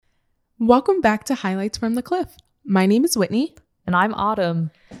Welcome back to Highlights from the Cliff. My name is Whitney. And I'm Autumn.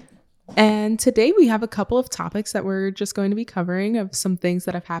 And today we have a couple of topics that we're just going to be covering of some things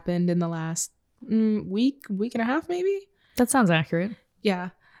that have happened in the last week and a half, maybe? That sounds accurate. Yeah.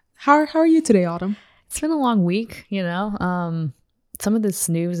 How are you today, Autumn? It's been a long week, Some of this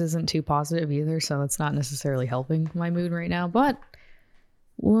news isn't too positive either, so it's not necessarily helping my mood right now. But,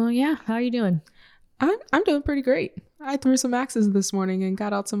 well, yeah, how are you doing? I'm doing pretty great. I threw some axes this morning and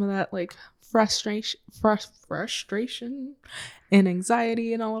got out some of that frustration and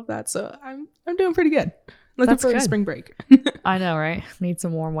anxiety and all of that. So I'm doing pretty good. Looking forward to spring break. I know, right? Need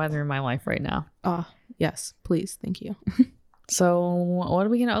some warm weather in my life right now. Yes, please. Thank you. So what are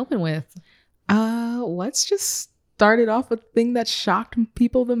we going to open with? Let's just start it off with the thing that shocked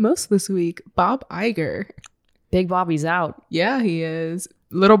people the most this week. Bob Iger. Big Bobby's out. Yeah, he is.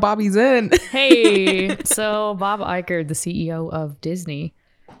 Little Bobby's in. Hey, so Bob Iger, the CEO of Disney,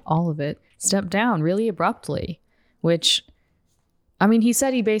 all of it, stepped down really abruptly, which, I mean, he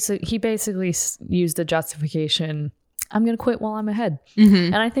said he basically used the justification, I'm going to quit while I'm ahead.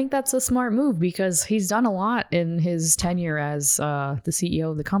 Mm-hmm. And I think that's a smart move because he's done a lot in his tenure as the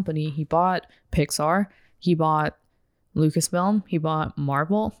CEO of the company. He bought Pixar. He bought Lucasfilm. He bought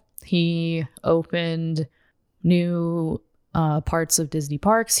Marvel. He opened new parts of Disney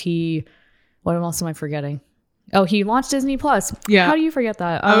parks. What else am I forgetting? Oh, he launched Disney Plus. Yeah. How do you forget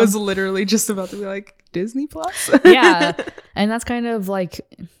that? I was literally just about to be like, Disney Plus? Yeah. And that's kind of like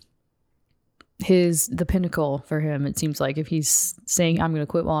the pinnacle for him. It seems like if he's saying, I'm going to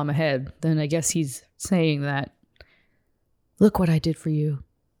quit while I'm ahead, then I guess he's saying that, look what I did for you.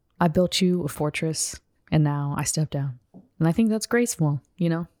 I built you a fortress and now I step down. And I think that's graceful,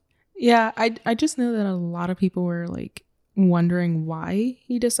 Yeah. I just know that a lot of people were wondering why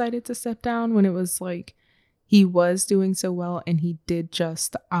he decided to step down when it was he was doing so well and he did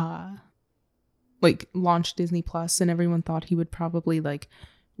just launch Disney Plus and everyone thought he would probably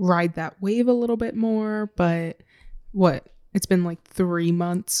ride that wave a little bit more, but it's been 3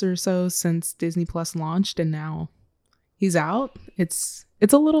 months or so since Disney Plus launched and now he's out. It's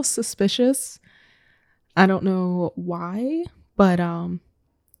a little suspicious. I don't know why, but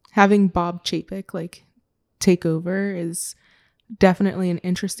having Bob Chapek take over is definitely an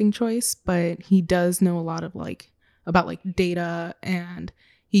interesting choice, but he does know a lot of about data, and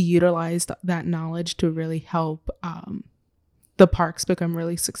he utilized that knowledge to really help the parks become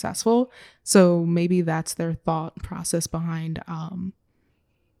really successful. So maybe that's their thought process behind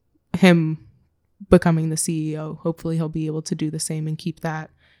him becoming the CEO. Hopefully he'll be able to do the same and keep that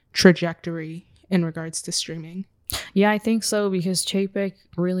trajectory in regards to streaming. Yeah, I think so, because Chapek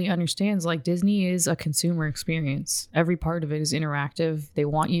really understands Disney is a consumer experience. Every part of it is interactive. They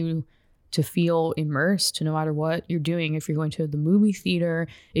want you to feel immersed no matter what you're doing. If you're going to the movie theater,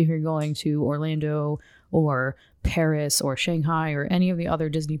 if you're going to Orlando or Paris or Shanghai or any of the other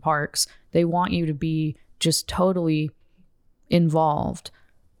Disney parks, they want you to be just totally involved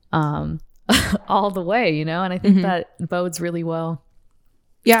all the way, And I think that bodes really well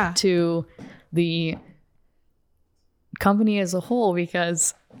to the company as a whole,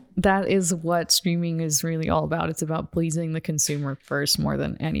 because that is what streaming is really all about. It's about pleasing the consumer first more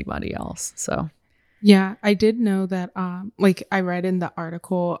than anybody else. So yeah, I did know that I read in the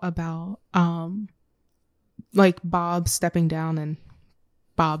article about Bob stepping down and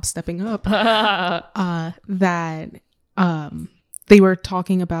Bob stepping up that they were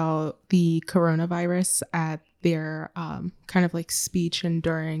talking about the coronavirus at their kind of speech and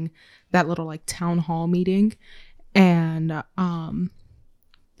during that little town hall meeting. And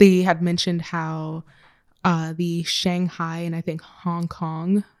they had mentioned how the Shanghai and I think Hong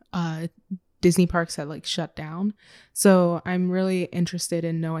Kong Disney parks had shut down. So I'm really interested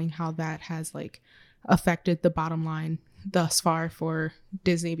in knowing how that has affected the bottom line thus far for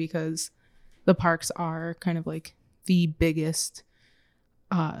Disney, because the parks are kind of the biggest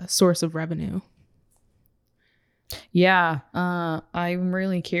source of revenue. Yeah, I'm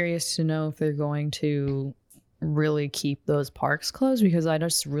really curious to know if they're going to really keep those parks closed, because I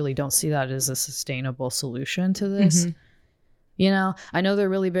just really don't see that as a sustainable solution to this. I know they're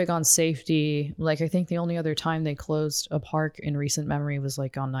really big on safety. I think the only other time they closed a park in recent memory was on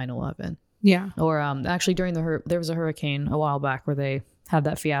 9/11. Yeah. Or actually during there was a hurricane a while back where they had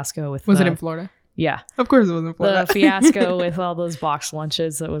that fiasco with it in Florida? Yeah. Of course it was in Florida. The fiasco with all those boxed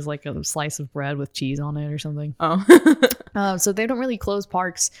lunches that was a slice of bread with cheese on it or something. Oh. So they don't really close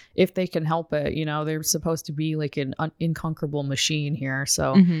parks if they can help it. They're supposed to be an unconquerable machine here.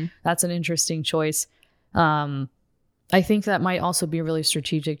 So that's an interesting choice. I think that might also be really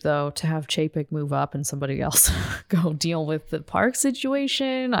strategic, though, to have Chapek move up and somebody else go deal with the park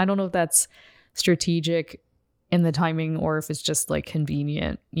situation. I don't know if that's strategic in the timing or if it's just like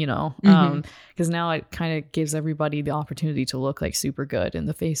convenient, you know, because now it kind of gives everybody the opportunity to look like super good in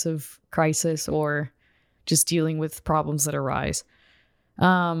the face of crisis or just dealing with problems that arise.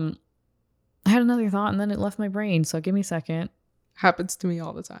 I had another thought and then it left my brain. So give me a second. Happens to me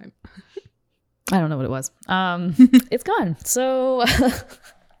all the time. I don't know what it was. It's gone. So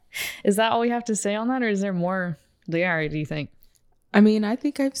is that all we have to say on that, or is there more there, do you think? I mean, I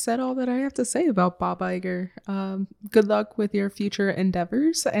think I've said all that I have to say about Bob Iger. Good luck with your future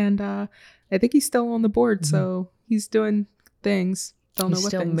endeavors. And I think he's still on the board, so he's doing things. Don't know what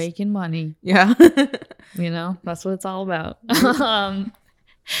still things. Making money. Yeah. You know, that's what it's all about.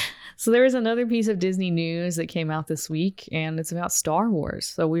 So there was another piece of Disney news that came out this week, and it's about Star Wars.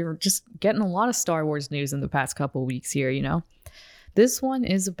 So we were just getting a lot of Star Wars news in the past couple of weeks here, you know. This one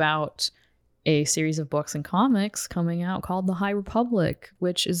is about a series of books and comics coming out called The High Republic,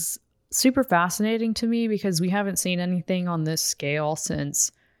 which is super fascinating to me because we haven't seen anything on this scale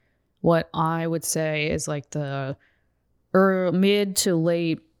since what I would say is like the mid to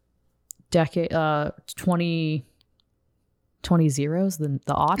late decade, 20 zeros, the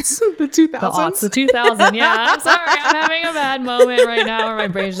aughts. The 2000s? The aughts, the 2000. Yeah, I'm sorry. I'm having a bad moment right now where my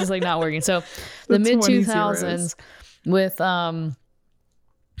brain's just like not working. So the mid 2000s with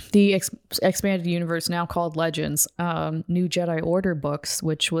the expanded universe now called Legends, New Jedi Order books,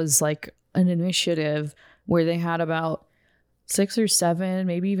 which was like an initiative where they had about 6 or 7,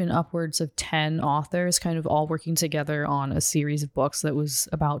 maybe even upwards of 10 authors kind of all working together on a series of books that was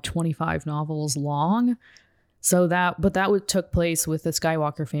about 25 novels long. So that took place with the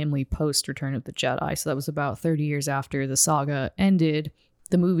Skywalker family post Return of the Jedi. So that was about 30 years after the saga ended,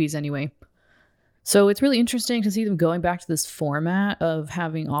 the movies anyway. So it's really interesting to see them going back to this format of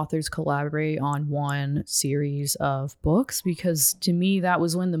having authors collaborate on one series of books, because to me, that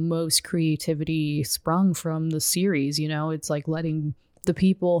was when the most creativity sprung from the series. You know, it's like letting the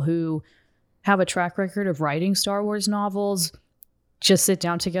people who have a track record of writing Star Wars novels just sit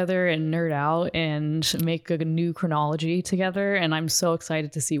down together and nerd out and make a new chronology together. And I'm so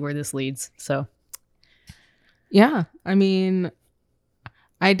excited to see where this leads. So, yeah, I mean,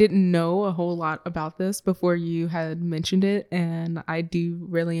 I didn't know a whole lot about this before you had mentioned it. And I do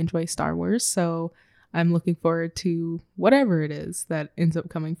really enjoy Star Wars. So I'm looking forward to whatever it is that ends up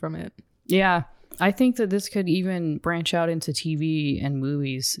coming from it. Yeah, I think that this could even branch out into TV and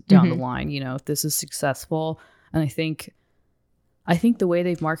movies down the line, you know, if this is successful. And I think the way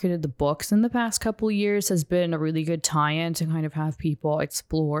they've marketed the books in the past couple years has been a really good tie-in to kind of have people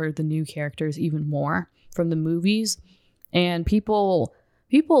explore the new characters even more from the movies. And people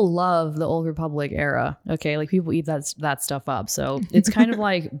love the Old Republic era. Okay, like people eat that stuff up. So it's kind of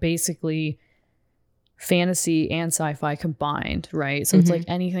like basically fantasy and sci-fi combined, right? So it's like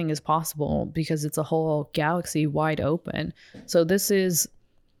anything is possible because it's a whole galaxy wide open. So this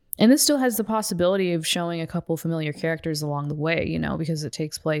still has the possibility of showing a couple familiar characters along the way, you know, because it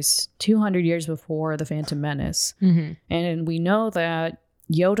takes place 200 years before The Phantom Menace. And we know that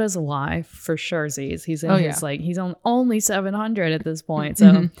Yoda's alive for sure. He's in he's on only 700 at this point.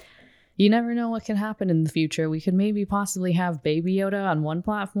 So you never know what can happen in the future. We could maybe possibly have Baby Yoda on one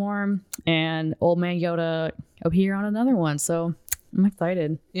platform and Old Man Yoda appear on another one. So I'm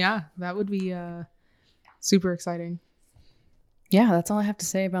excited. Yeah, that would be super exciting. Yeah, that's all I have to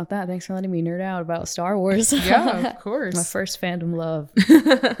say about that. Thanks for letting me nerd out about Star Wars. Yeah, of course. My first fandom love.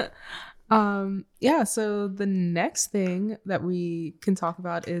 Yeah, so the next thing that we can talk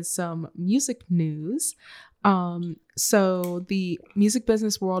about is some music news. So the Music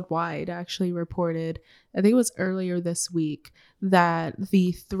Business Worldwide actually reported, I think it was earlier this week, that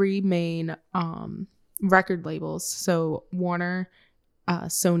the 3 main record labels, so Warner,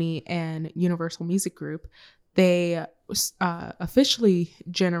 Sony, and Universal Music Group, they officially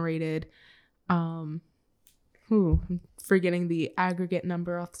generated I'm forgetting the aggregate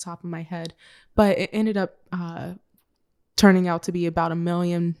number off the top of my head, but it ended up turning out to be about $1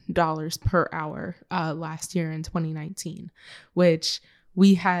 million per hour last year in 2019, which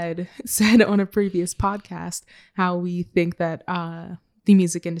we had said on a previous podcast how we think that the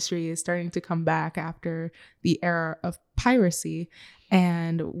music industry is starting to come back after the era of piracy.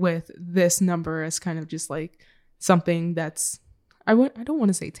 And with this number as kind of just like something that's, I don't want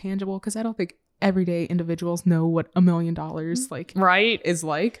to say tangible, because I don't think everyday individuals know what $1 million like right is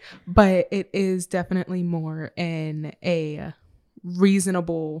like, but it is definitely more in a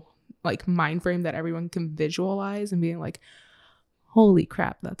reasonable like mind frame that everyone can visualize and being like, holy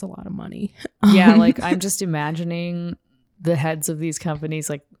crap, that's a lot of money. Yeah, like I'm just imagining the heads of these companies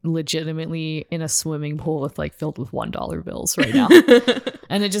like legitimately in a swimming pool with like filled with $1 bills right now.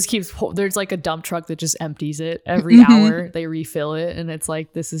 And it just keeps, there's like a dump truck that just empties it every hour. They refill it. And it's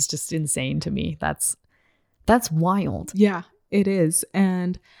like, this is just insane to me. That's wild. Yeah, it is.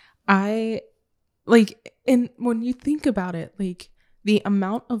 And I like, and when you think about it, like the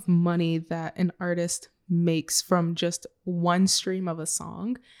amount of money that an artist makes from just one stream of a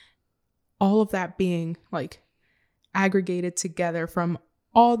song, all of that being like aggregated together from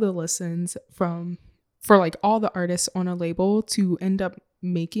all the listens for like all the artists on a label to end up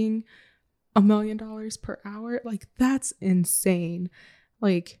making $1 million per hour, like that's insane.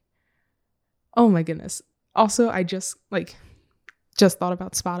 Like, oh my goodness. Also, I just thought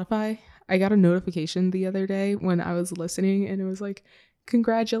about Spotify. I got a notification the other day when I was listening, and it was like,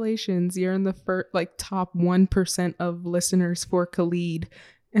 congratulations, you're in the top 1% of listeners for Khalid.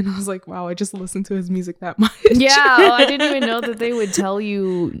 And I was like, wow, I just listened to his music that much. Yeah, I didn't even know that they would tell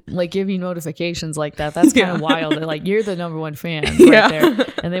you, like, give you notifications like that. That's kind of wild. They're like, you're the number one fan right there.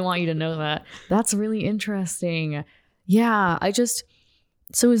 And they want you to know that. That's really interesting. Yeah,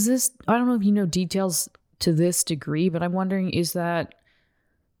 so is this, I don't know if you know details to this degree, but I'm wondering, is that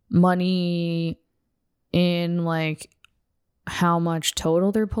money in, like, how much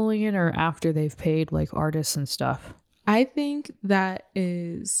total they're pulling in, or after they've paid, like, artists and stuff? I think that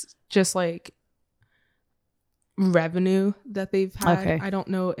is just like revenue that they've had. Okay. I don't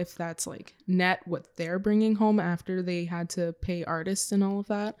know if that's like net what they're bringing home after they had to pay artists and all of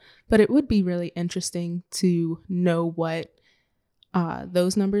that, but it would be really interesting to know what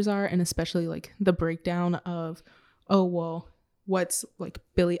those numbers are, and especially like the breakdown of, oh, well, what's like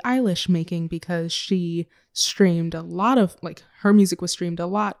Billie Eilish making, because she streamed a lot of, like, her music was streamed a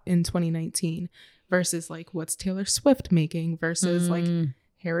lot in 2019. Versus like what's Taylor Swift making versus like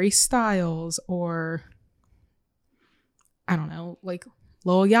Harry Styles, or I don't know, like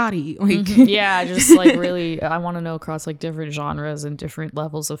Lil Yachty. Like yeah, just like really, I want to know across like different genres and different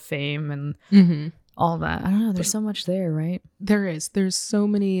levels of fame and all that. I don't know. There's so much there, right? There's so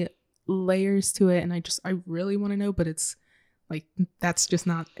many layers to it, and I really want to know, but it's like that's just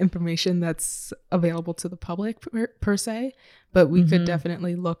not information that's available to the public per se. But we could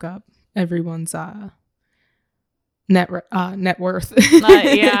definitely look up everyone's net worth.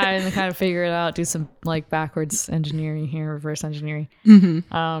 Yeah, and kind of figure it out, do some like backwards engineering here, reverse engineering.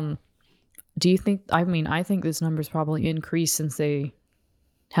 Do you think, I think this number's probably increased since they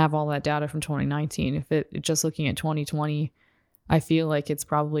have all that data from 2019. If it just looking at 2020, I feel like it's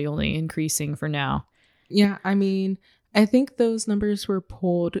probably only increasing for now. Yeah, I mean, I think those numbers were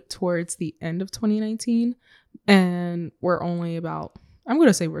pulled towards the end of 2019, and we're only about, I'm going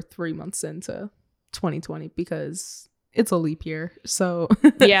to say we're 3 months into 2020 because it's a leap year. So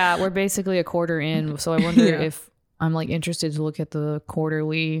yeah, we're basically a quarter in. So I wonder if I'm like interested to look at the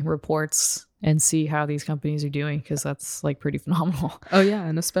quarterly reports and see how these companies are doing, because that's like pretty phenomenal. Oh yeah,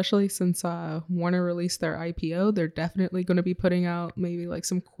 and especially since Warner released their IPO, they're definitely going to be putting out maybe like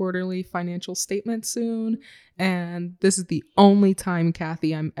some quarterly financial statements soon. And this is the only time,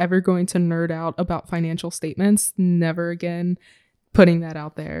 Kathy, I'm ever going to nerd out about financial statements. Never again putting that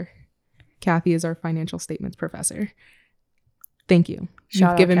out there. Kathy is our financial statements professor. Thank you.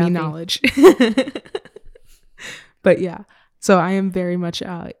 You've given me knowledge. But yeah, so I am very much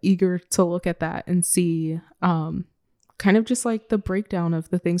eager to look at that and see kind of just like the breakdown of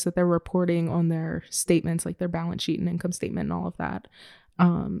the things that they're reporting on their statements, like their balance sheet and income statement and all of that.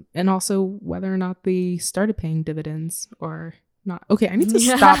 And also whether or not they started paying dividends or not. Okay, I need to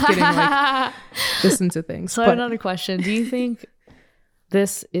stop getting like this into things. So I have another question. Do you think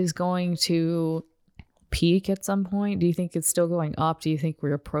this is going to peak at some point? Do you think it's still going up? Do you think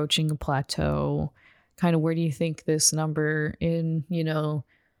we're approaching a plateau? Kind of where do you think this number in,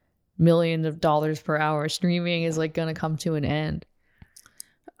 millions of dollars per hour streaming is like going to come to an end?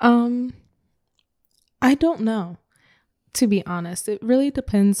 I don't know, to be honest. It really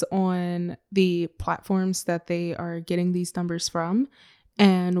depends on the platforms that they are getting these numbers from,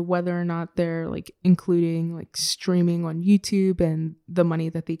 and whether or not they're like including like streaming on YouTube and the money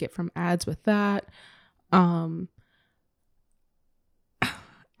that they get from ads with that. I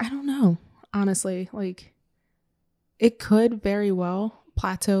don't know, honestly. Like, it could very well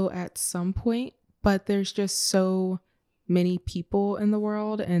plateau at some point, but there's just so many people in the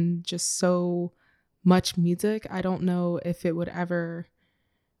world and just so much music. I don't know if it would ever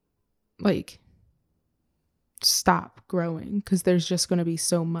like stop growing, because there's just going to be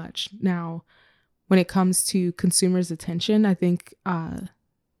so much. Now, when it comes to consumers' attention, I think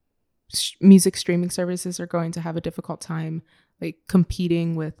music streaming services are going to have a difficult time like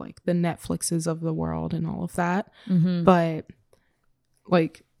competing with like the Netflixes of the world and all of that. Mm-hmm. But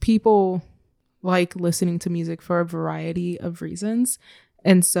like people like listening to music for a variety of reasons.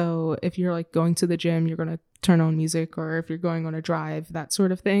 And so if you're like going to the gym, you're going to turn on music, or if you're going on a drive, that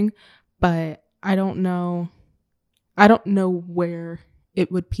sort of thing. But I don't know where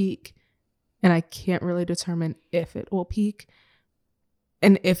it would peak, and I can't really determine if it will peak.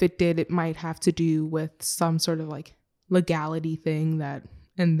 And if it did, it might have to do with some sort of like legality thing that,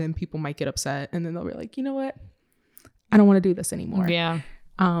 and then people might get upset, and then they'll be like, you know what? I don't want to do this anymore. Yeah.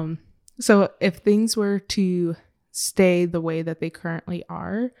 So if things were to stay the way that they currently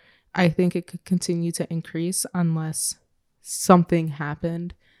are, I think it could continue to increase unless something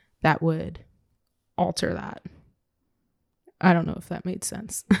happened that would alter that. I don't know if that made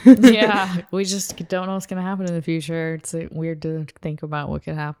sense. Yeah, we just don't know what's going to happen in the future. It's weird to think about what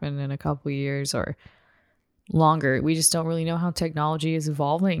could happen in a couple of years or longer. We just don't really know how technology is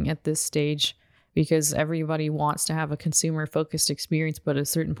evolving at this stage, because everybody wants to have a consumer-focused experience, but at a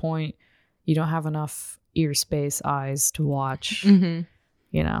certain point, you don't have enough ear space, eyes to watch. Mm-hmm.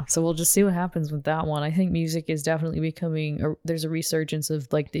 You know, so we'll just see what happens with that one. I think music is definitely becoming, there's a resurgence of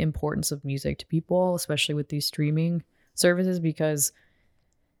like the importance of music to people, especially with these streaming services, because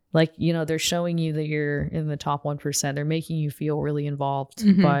like, you know, they're showing you that you're in the top 1%. They're making you feel really involved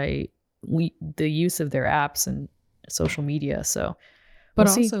by the use of their apps and social media. So, but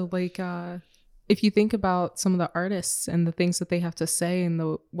we'll also like, if you think about some of the artists and the things that they have to say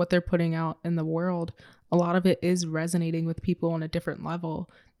and what they're putting out in the world, a lot of it is resonating with people on a different level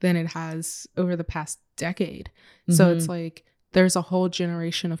than it has over the past decade. So it's like there's a whole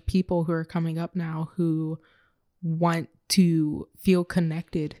generation of people who are coming up now who want to feel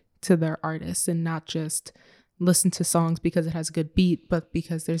connected to their artists and not just listen to songs because it has a good beat, but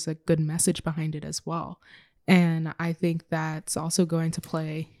because there's a good message behind it as well. And I think that's also going to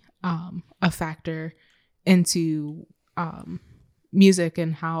play a factor into music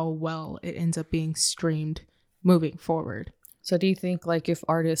and how well it ends up being streamed moving forward. So do you think like if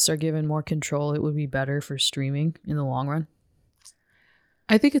artists are given more control, it would be better for streaming in the long run?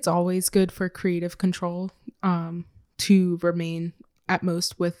 I think it's always good for creative control to remain at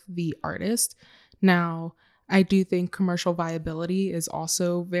most with the artist. Now, I do think commercial viability is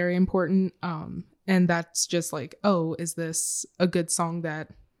also very important. And that's just like, oh, is this a good song that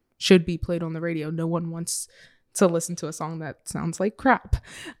should be played on the radio? No one wants to listen to a song that sounds like crap.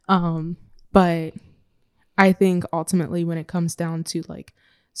 But I think ultimately when it comes down to like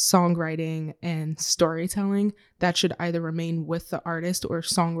songwriting and storytelling, that should either remain with the artist or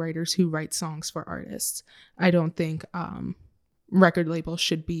songwriters who write songs for artists. I don't think record labels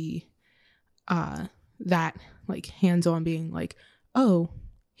should be that like hands-on, being like, oh,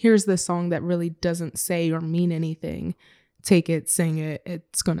 here's this song that really doesn't say or mean anything. Take it, sing it,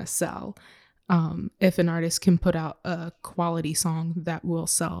 it's gonna sell. If an artist can put out a quality song that will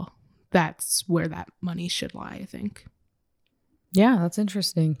sell, that's where that money should lie, I think. Yeah, that's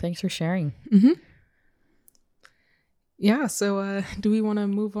interesting. Thanks for sharing. Mm-hmm. Yeah, so do we want to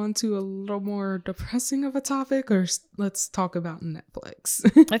move on to a little more depressing of a topic, or let's talk about Netflix?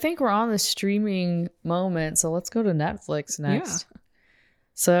 I think we're on the streaming moment, so let's go to Netflix next. Yeah.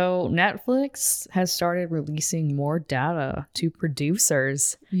 So Netflix has started releasing more data to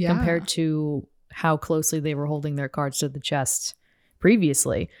producers compared to how closely they were holding their cards to the chest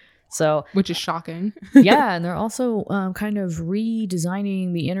previously. So, which is shocking. Yeah, and they're also kind of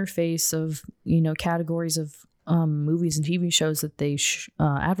redesigning the interface of, you know, categories of movies and TV shows that they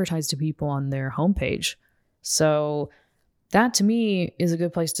advertise to people on their homepage. So that to me is a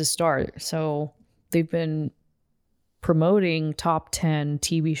good place to start. So they've been promoting top 10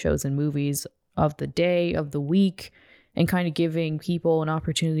 TV shows and movies of the day, of the week, and kind of giving people an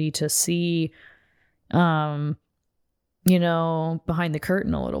opportunity to see, you know, behind the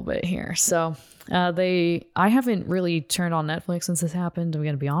curtain a little bit here. So I haven't really turned on Netflix since this happened. I'm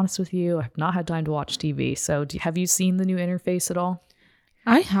going to be honest with you. I have not had time to watch TV. So have you seen the new interface at all?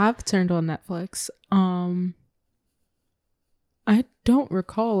 I have turned on Netflix. I don't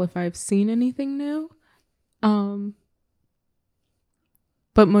recall if I've seen anything new.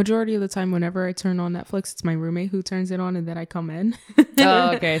 But majority of the time, whenever I turn on Netflix, it's my roommate who turns it on, and then I come in.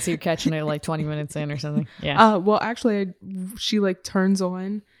 Oh, okay. So you're catching it like 20 minutes in or something. Yeah. Well, actually, she like turns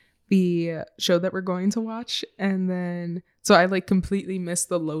on the show that we're going to watch, and then so I like completely miss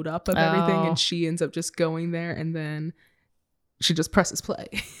the load up of everything, and she ends up just going there, and then she just presses play.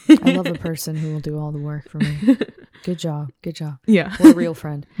 I love a person who will do all the work for me. Good job. Good job. Yeah. What a real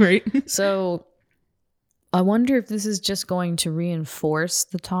friend. Right. So I wonder if this is just going to reinforce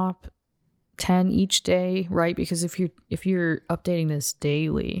the top 10 each day, right? Because if you're updating this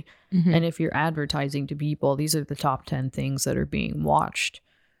daily, and if you're advertising to people, these are the top 10 things that are being watched.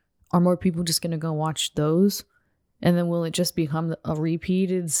 Are more people just going to go watch those? And then will it just become a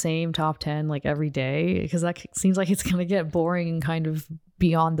repeated same top 10 like every day? Because that seems like it's going to get boring and kind of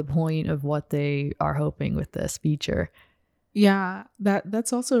beyond the point of what they are hoping with this feature. Yeah,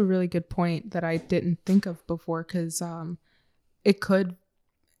 that's also a really good point that I didn't think of before, because it could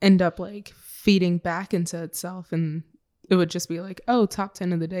end up like feeding back into itself, and it would just be like, oh, top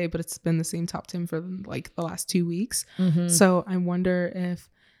 10 of the day, but it's been the same top 10 for like the last 2 weeks. So I wonder if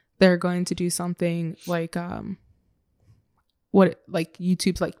they're going to do something like like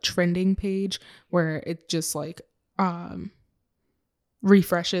YouTube's like trending page, where it just like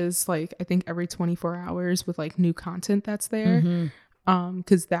refreshes like I think every 24 hours with like new content that's there.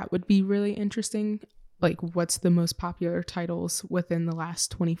 Because that would be really interesting. Like, what's the most popular titles within the last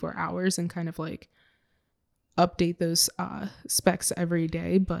 24 hours, and kind of like update those specs every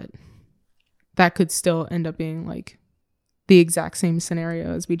day. But that could still end up being like the exact same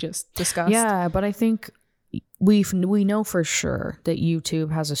scenario as we just discussed. Yeah, but I think we know for sure that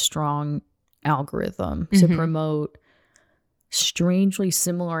YouTube has a strong algorithm to promote strangely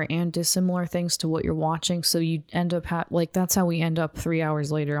similar and dissimilar things to what you're watching. So you end up like that's how we end up 3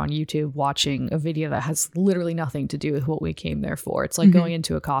 hours later on YouTube watching a video that has literally nothing to do with what we came there for. It's like going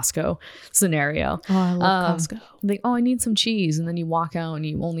into a Costco scenario. Oh, I love Costco. Like, oh, I need some cheese, and then you walk out and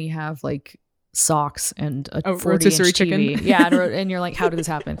you only have like socks and a 40-inch rotisserie TV. chicken. Yeah, and you're like, how did this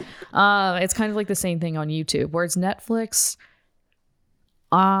happen? It's kind of like the same thing on YouTube. Whereas Netflix,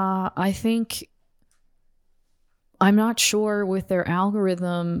 I think, I'm not sure with their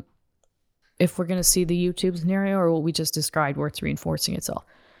algorithm if we're going to see the YouTube scenario or what we just described where it's reinforcing itself.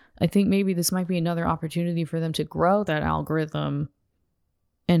 I think maybe this might be another opportunity for them to grow that algorithm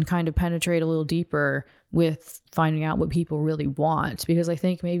and kind of penetrate a little deeper with finding out what people really want. Because I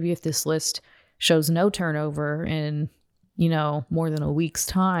think maybe if this list shows no turnover in, more than a week's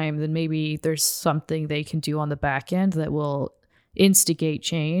time, then maybe there's something they can do on the back end that will instigate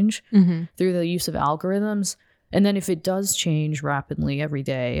change through the use of algorithms. And then if it does change rapidly every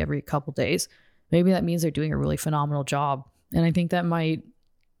day, every couple days, maybe that means they're doing a really phenomenal job. And I think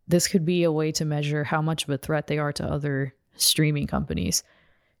this could be a way to measure how much of a threat they are to other streaming companies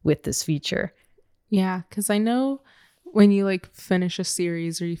with this feature. Yeah, because I know when you like finish a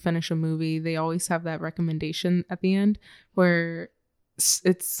series or you finish a movie, they always have that recommendation at the end where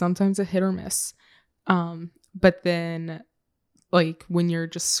it's sometimes a hit or miss. But then like when you're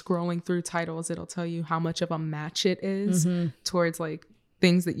just scrolling through titles, it'll tell you how much of a match it is towards like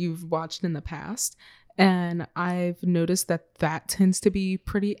things that you've watched in the past. And I've noticed that tends to be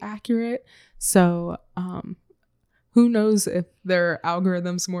pretty accurate. So who knows if their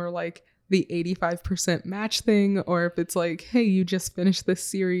algorithm's more like the 85% match thing, or if it's like, hey, you just finished this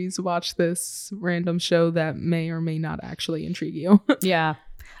series, watch this random show that may or may not actually intrigue you. Yeah.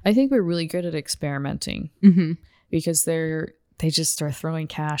 I think we're really good at experimenting because they just are throwing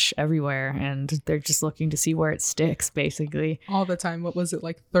cash everywhere and they're just looking to see where it sticks, basically. All the time. What was it,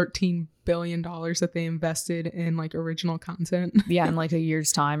 like $13 billion that they invested in like original content? Yeah, in like a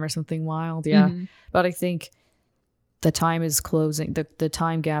year's time or something wild. Yeah. But I think the time is closing. The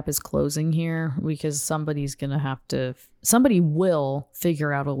time gap is closing here because somebody will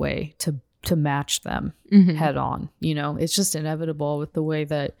figure out a way to match them head on. It's just inevitable with the way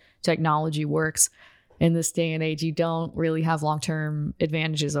that technology works. In this day and age, you don't really have long-term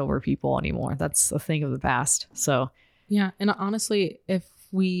advantages over people anymore. That's a thing of the past. So, yeah. And honestly, if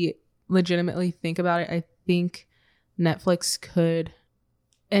we legitimately think about it, I think Netflix could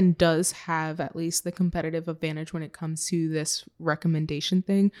and does have at least the competitive advantage when it comes to this recommendation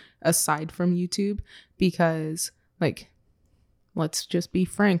thing, aside from YouTube, because like, let's just be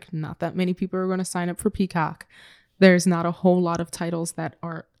frank, not that many people are going to sign up for Peacock. There's not a whole lot of titles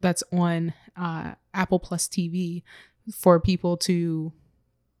that's on Apple Plus TV for people to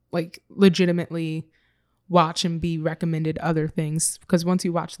like legitimately watch and be recommended other things. Because once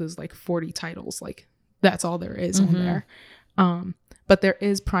you watch those like 40 titles, like that's all there is on there. But there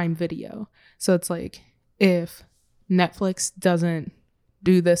is Prime Video. So it's like if Netflix doesn't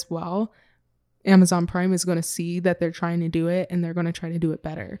do this well, Amazon Prime is going to see that they're trying to do it and they're going to try to do it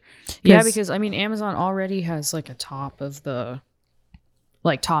better. Yeah, because I mean, Amazon already has like a top of the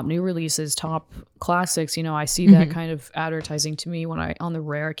like top new releases, top classics. I see that kind of advertising to me on the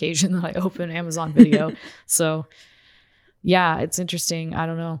rare occasion that I open Amazon Video. So yeah, it's interesting. I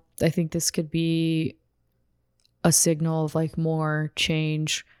don't know. I think this could be a signal of like more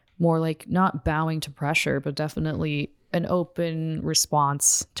change, more like not bowing to pressure, but definitely an open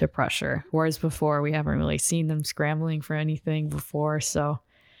response to pressure, whereas before we haven't really seen them scrambling for anything before. So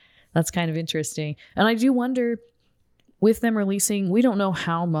that's kind of interesting. And I do wonder, with them releasing, we don't know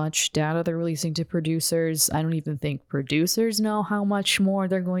how much data they're releasing to producers. I don't even think producers know how much more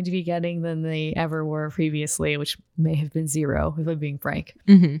they're going to be getting than they ever were previously, which may have been zero, if I'm being frank.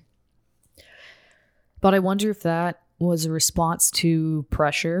 Mm-hmm. But I wonder if that was a response to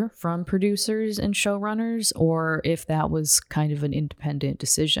pressure from producers and showrunners, or if that was kind of an independent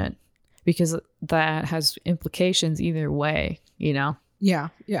decision, because that has implications either way, you know? Yeah.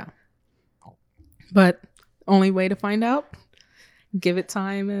 But only way to find out, give it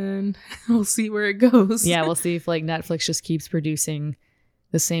time and we'll see where it goes. Yeah, we'll see if like Netflix just keeps producing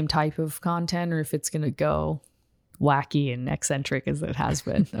the same type of content, or if it's going to go wacky and eccentric as it has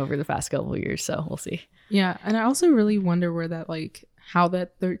been over the past couple of years. So we'll see. Yeah. And I also really wonder where that, like, how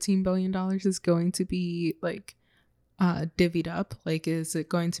that $13 billion is going to be, like, divvied up. Like, is it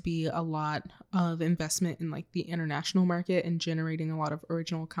going to be a lot of investment in, like, the international market and generating a lot of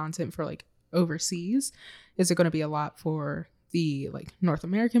original content for, like, overseas? Is it going to be a lot for the, like, North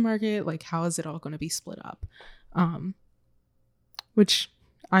American market? Like, how is it all going to be split up? Which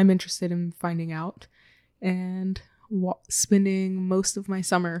I'm interested in finding out. And spending most of my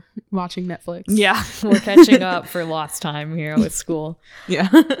summer watching Netflix. Yeah, we're catching up for lost time here with school. Yeah.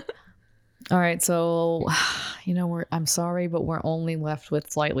 All right, so I'm sorry, but we're only left with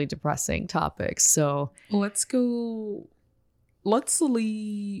slightly depressing topics. So let's go with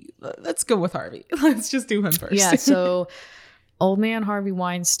Harvey. Let's just do him first. Yeah, so old man Harvey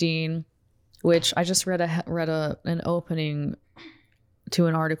Weinstein, which I just read an opening to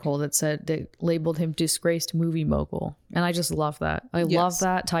an article that said they labeled him disgraced movie mogul. And I just love that. I love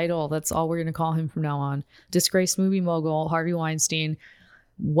that title. That's all we're going to call him from now on. Disgraced movie mogul Harvey Weinstein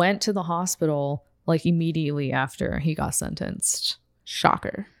went to the hospital like immediately after he got sentenced.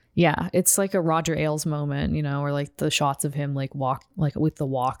 Shocker. Yeah, it's like a Roger Ailes moment, or like the shots of him like walk like with the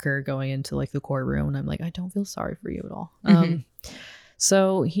walker going into like the courtroom, and I'm like, I don't feel sorry for you at all. Mm-hmm.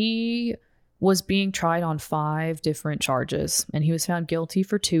 So he was being tried on 5 different charges, and he was found guilty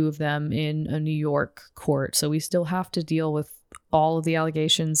for 2 of them in a New York court. So we still have to deal with all of the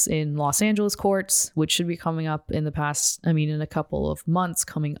allegations in Los Angeles courts, which should be coming up in a couple of months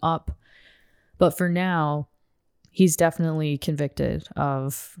coming up. But for now, he's definitely convicted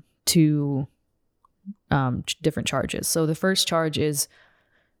of 2 different charges. So the first charge is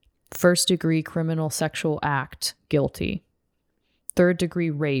first-degree criminal sexual act, guilty.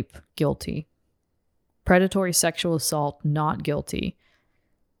 Third-degree rape, guilty. Predatory sexual assault, not guilty.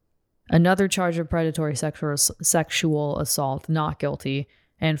 Another charge of predatory sexual assault, not guilty.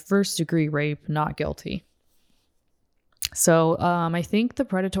 And first-degree rape, not guilty. So I think the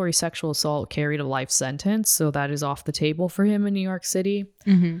predatory sexual assault carried a life sentence, so that is off the table for him in New York City.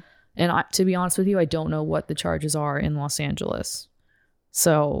 Mm-hmm. And to be honest with you, I don't know what the charges are in Los Angeles.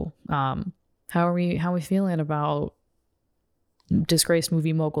 So how are we feeling about disgraced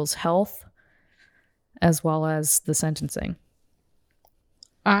movie mogul's health as well as the sentencing?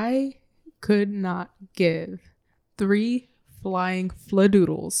 I could not give 3 flying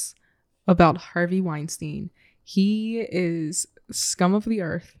fladoodles about Harvey Weinstein. He is scum of the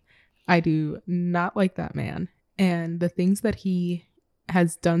earth. I do not like that man. And the things that he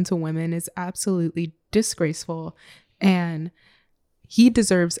has done to women is absolutely disgraceful. And he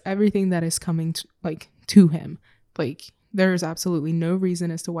deserves everything that is coming to him. Like, there's absolutely no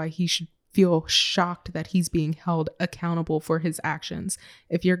reason as to why he should feel shocked that he's being held accountable for his actions.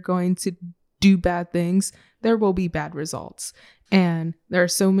 If you're going to do bad things, there will be bad results. And there are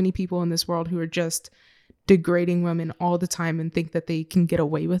so many people in this world who are just degrading women all the time and think that they can get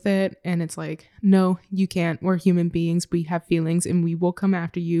away with it. And it's like, no, you can't. We're human beings. We have feelings, and we will come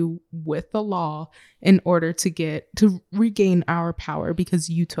after you with the law in order to regain our power because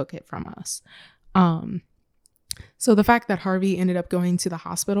you took it from us. So the fact that Harvey ended up going to the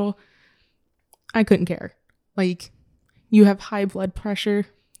hospital, I couldn't care. Like, you have high blood pressure.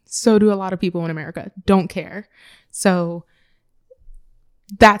 So do a lot of people in America. Don't care. So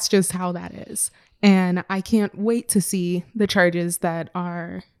that's just how that is. And I can't wait to see the charges that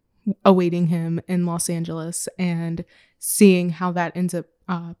are awaiting him in Los Angeles and seeing how that ends up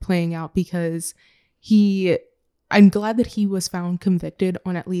playing out, because I'm glad that he was found convicted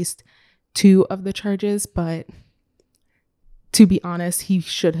on at least 2 of the charges, but to be honest, he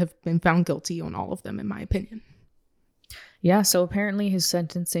should have been found guilty on all of them, in my opinion. Yeah, so apparently his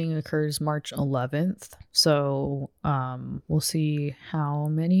sentencing occurs March 11th. So we'll see how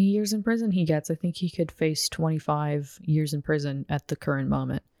many years in prison he gets. I think he could face 25 years in prison at the current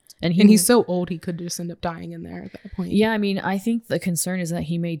moment. And he's so old, he could just end up dying in there at that point. Yeah, I mean, I think the concern is that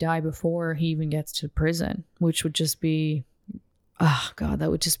he may die before he even gets to prison, which would just be, oh God,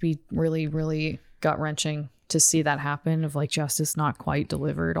 that would just be really, really gut-wrenching to see that happen, of like justice not quite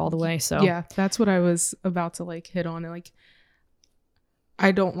delivered all the way. So yeah, that's what I was about to like hit on. Like,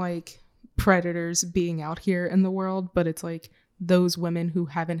 I don't like predators being out here in the world, but it's like those women who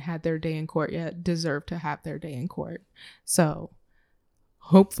haven't had their day in court yet deserve to have their day in court. So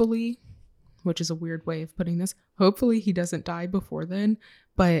hopefully, which is a weird way of putting this, hopefully he doesn't die before then.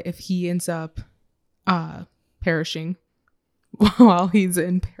 But if he ends up perishing while he's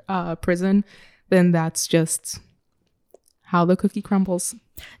in prison, then that's just how the cookie crumbles.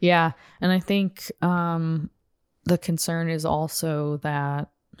 Yeah. And I think the concern is also that,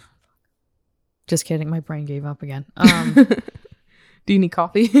 just kidding, my brain gave up again. Do you need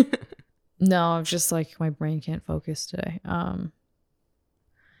coffee? No, I'm just like, my brain can't focus today.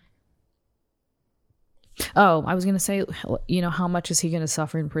 Oh, I was going to say, you know, how much is he going to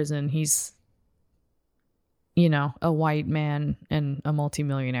suffer in prison? He's, you know, a white man and a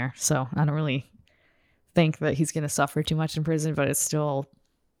multimillionaire. So I don't really think that he's going to suffer too much in prison, but it's still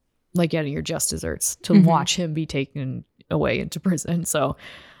like, yeah, your just desserts to watch him be taken away into prison. So,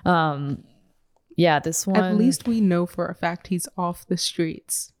 yeah, this one. At least we know for a fact he's off the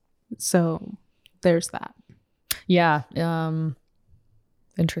streets. So there's that. Yeah.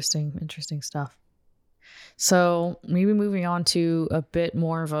 Interesting stuff. So maybe moving on to a bit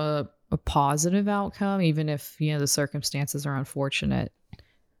more of a positive outcome, even if, you know, the circumstances are unfortunate.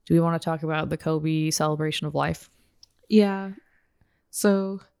 Do we want to talk about the Kobe celebration of life? Yeah.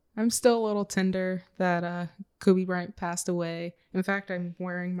 So I'm still a little tender that Kobe Bryant passed away. In fact, I'm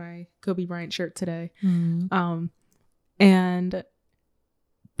wearing my Kobe Bryant shirt today.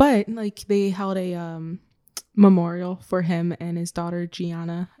 But like they held a memorial for him and his daughter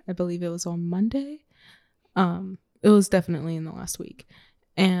Gianna. I believe it was on Monday. It was definitely in the last week.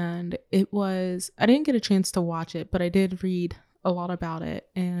 And I didn't get a chance to watch it, but I did read a lot about it.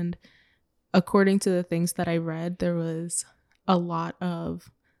 And according to the things that I read, there was a lot of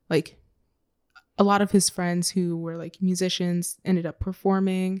his friends who were like musicians ended up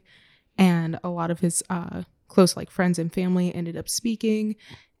performing, and a lot of his close like friends and family ended up speaking.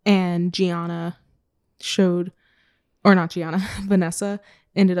 And Vanessa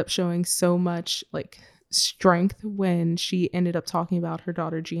ended up showing so much like strength when she ended up talking about her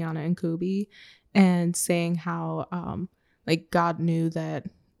daughter Gianna and Kobe, and saying how like God knew that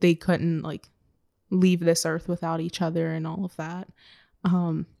they couldn't like leave this earth without each other and all of that.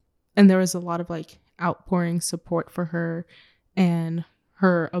 And there was a lot of like outpouring support for her and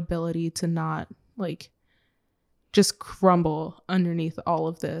her ability to not like just crumble underneath all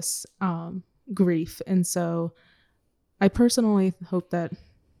of this grief. And so I personally hope that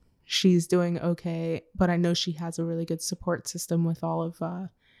she's doing okay, but I know she has a really good support system with all of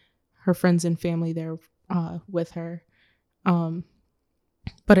her friends and family there with her.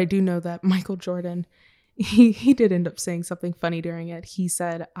 But I do know that Michael Jordan, he did end up saying something funny during it. He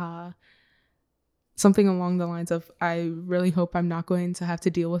said something along the lines of, I really hope I'm not going to have to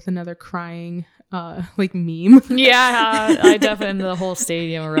deal with another crying like meme. Yeah, I definitely, the whole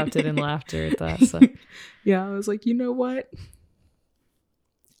stadium erupted in laughter at that. So yeah, I was like, you know what?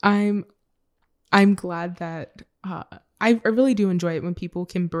 I'm glad that I really do enjoy it when people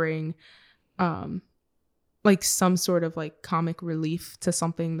can bring like some sort of like comic relief to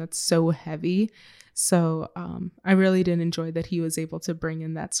something that's so heavy. So I really did enjoy that he was able to bring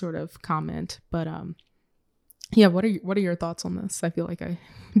in that sort of comment. But yeah, what are your thoughts on this? I feel like I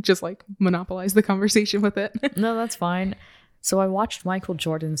just like monopolized the conversation with it. No, that's fine. So I watched Michael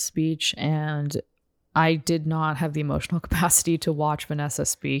Jordan's speech, and I did not have the emotional capacity to watch Vanessa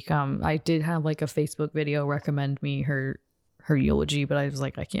speak. I did have like a Facebook video recommend me her eulogy, but I was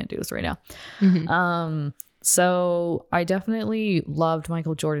like, I can't do this right now. So I definitely loved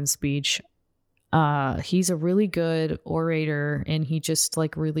Michael Jordan's speech. He's a really good orator, and he just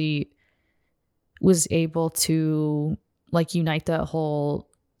like really was able to like unite that whole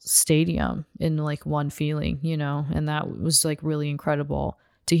stadium in like one feeling, you know, and that was like really incredible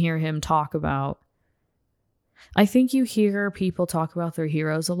to hear him talk about. I think you hear people talk about their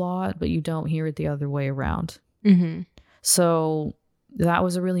heroes a lot, but you don't hear it the other way around. So that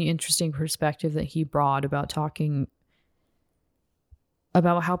was a really interesting perspective that he brought about talking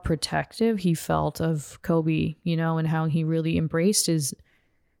about how protective he felt of Kobe, you know, and how he really embraced his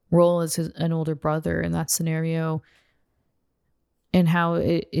role as an older brother in that scenario, and how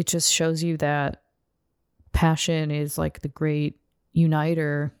it just shows you that passion is like the great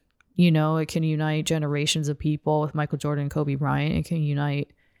uniter. You know, it can unite generations of people with Michael Jordan and Kobe Bryant. It can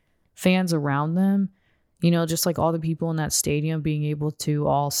unite fans around them, you know, just like all the people in that stadium being able to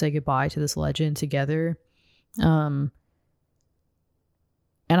all say goodbye to this legend together. And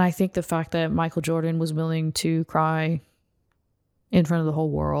I think the fact that Michael Jordan was willing to cry in front of the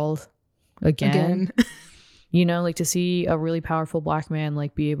whole world again. You know, like to see a really powerful Black man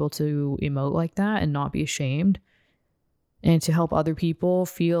like be able to emote like that and not be ashamed, and to help other people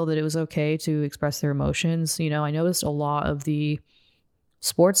feel that it was okay to express their emotions. You know, I noticed a lot of the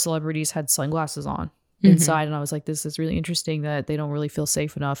sports celebrities had sunglasses on inside, and I was like, this is really interesting that they don't really feel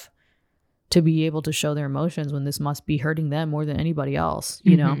safe enough to be able to show their emotions when this must be hurting them more than anybody else,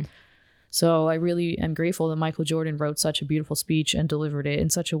 you know? So I really am grateful that Michael Jordan wrote such a beautiful speech and delivered it in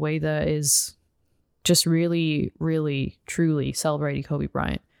such a way that is just really, really, truly celebrating Kobe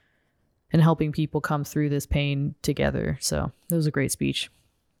Bryant and helping people come through this pain together. So it was a great speech.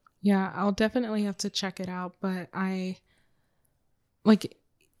 Yeah, I'll definitely have to check it out. But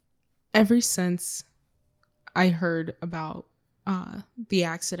ever since I heard about the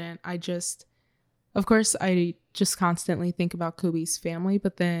accident, of course, I just constantly think about Kobe's family,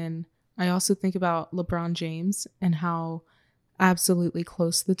 but then I also think about LeBron James and how absolutely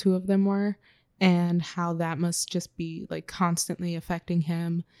close the two of them were, and how that must just be like constantly affecting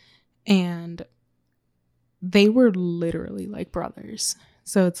him. And they were literally like brothers.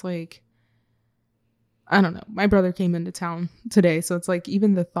 So it's like, I don't know. My brother came into town today. So it's like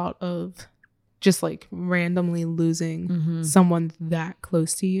even the thought of just like randomly losing someone that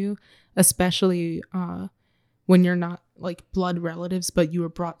close to you, especially when you're not like blood relatives, but you were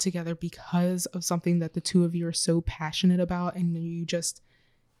brought together because of something that the two of you are so passionate about, and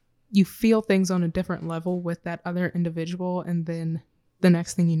you feel things on a different level with that other individual, and then the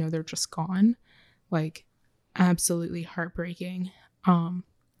next thing you know, they're just gone. Like, absolutely heartbreaking.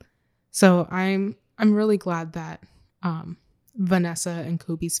 So I'm really glad that Vanessa and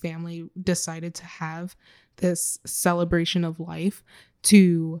Kobe's family decided to have this celebration of life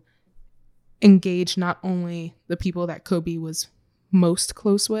to engage not only the people that Kobe was most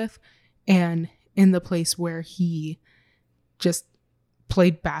close with and in the place where he just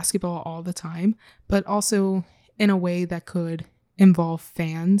played basketball all the time, but also in a way that could involve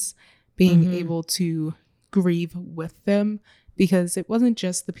fans being able to grieve with them, because it wasn't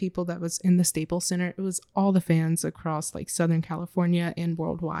just the people that was in the Staples Center, it was all the fans across like Southern California and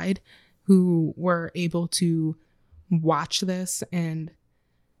worldwide who were able to watch this and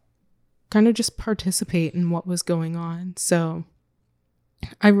kind of just participate in what was going on. So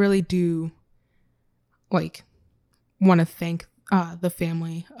I really do like want to thank the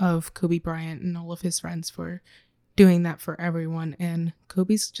family of Kobe Bryant and all of his friends for doing that for everyone. And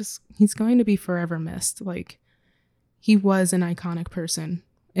he's going to be forever missed. Like, he was an iconic person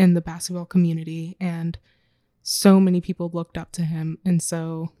in the basketball community, and so many people looked up to him. And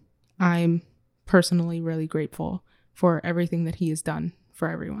so I'm personally really grateful for everything that he has done for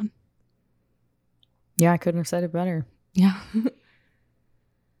everyone. Yeah, I couldn't have said it better. Yeah.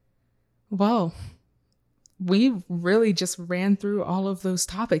 Well, we really just ran through all of those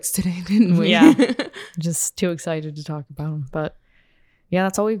topics today, didn't we? Yeah. Just too excited to talk about them. But yeah,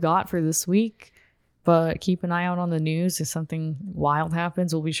 that's all we've got for this week. But keep an eye out on the news. If something wild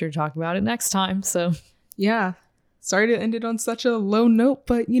happens, we'll be sure to talk about it next time. So yeah, sorry to end it on such a low note,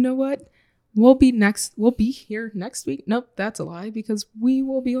 but you know what? We'll be here next week. Nope, that's a lie, because we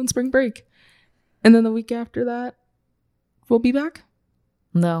will be on spring break. And then the week after that, we'll be back?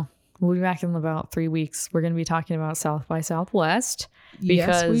 No, we'll be back in about 3 weeks. We're going to be talking about South by Southwest.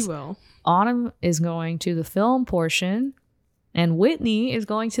 Yes, we will. Autumn is going to the film portion, and Whitney is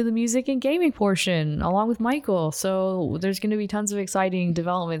going to the music and gaming portion, along with Michael. So there's going to be tons of exciting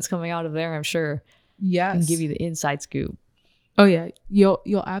developments coming out of there, I'm sure. Yes. And give you the inside scoop. Oh yeah,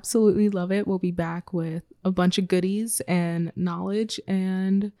 you'll absolutely love it. We'll be back with a bunch of goodies and knowledge,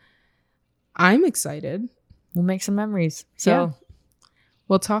 and I'm excited. We'll make some memories. So yeah.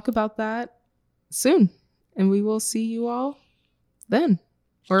 We'll talk about that soon, and we will see you all then.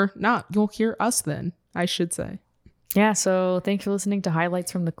 Or not, you'll hear us then, I should say. Yeah, so thanks for listening to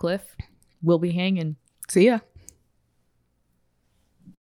Highlights from the Cliff. We'll be hanging. See ya.